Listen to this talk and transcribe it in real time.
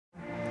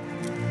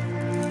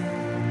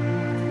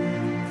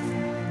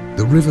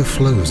The river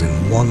flows in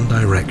one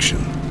direction,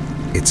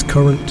 its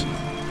current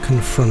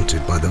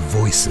confronted by the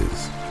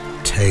voices,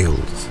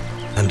 tales,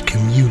 and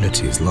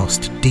communities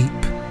lost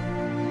deep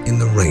in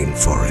the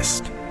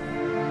rainforest.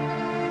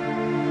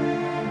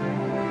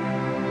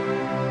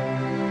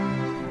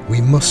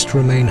 We must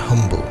remain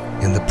humble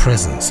in the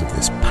presence of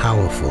this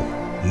powerful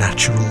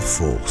natural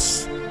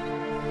force.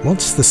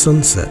 Once the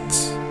sun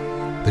sets,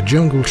 the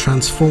jungle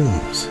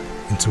transforms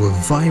into a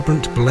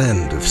vibrant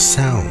blend of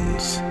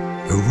sounds,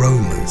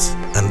 aromas,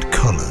 and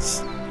colors.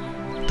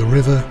 The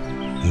river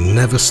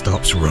never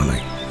stops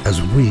running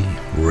as we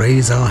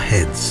raise our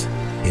heads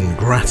in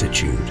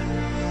gratitude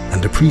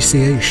and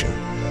appreciation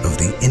of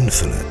the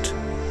infinite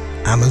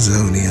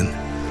Amazonian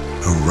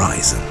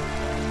horizon.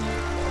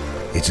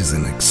 It is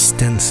an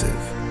extensive,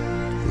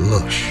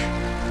 lush,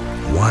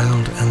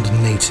 wild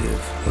and native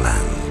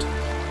land,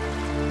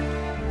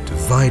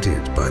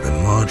 divided by the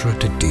Madre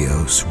de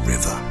Dios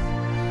River,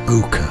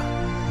 ochre,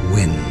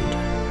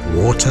 wind,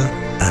 water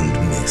and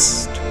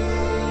mist.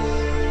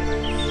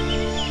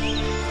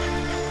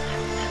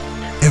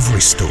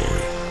 Every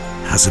story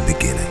has a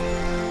beginning,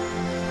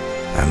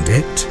 and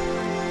it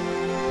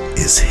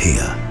is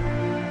here.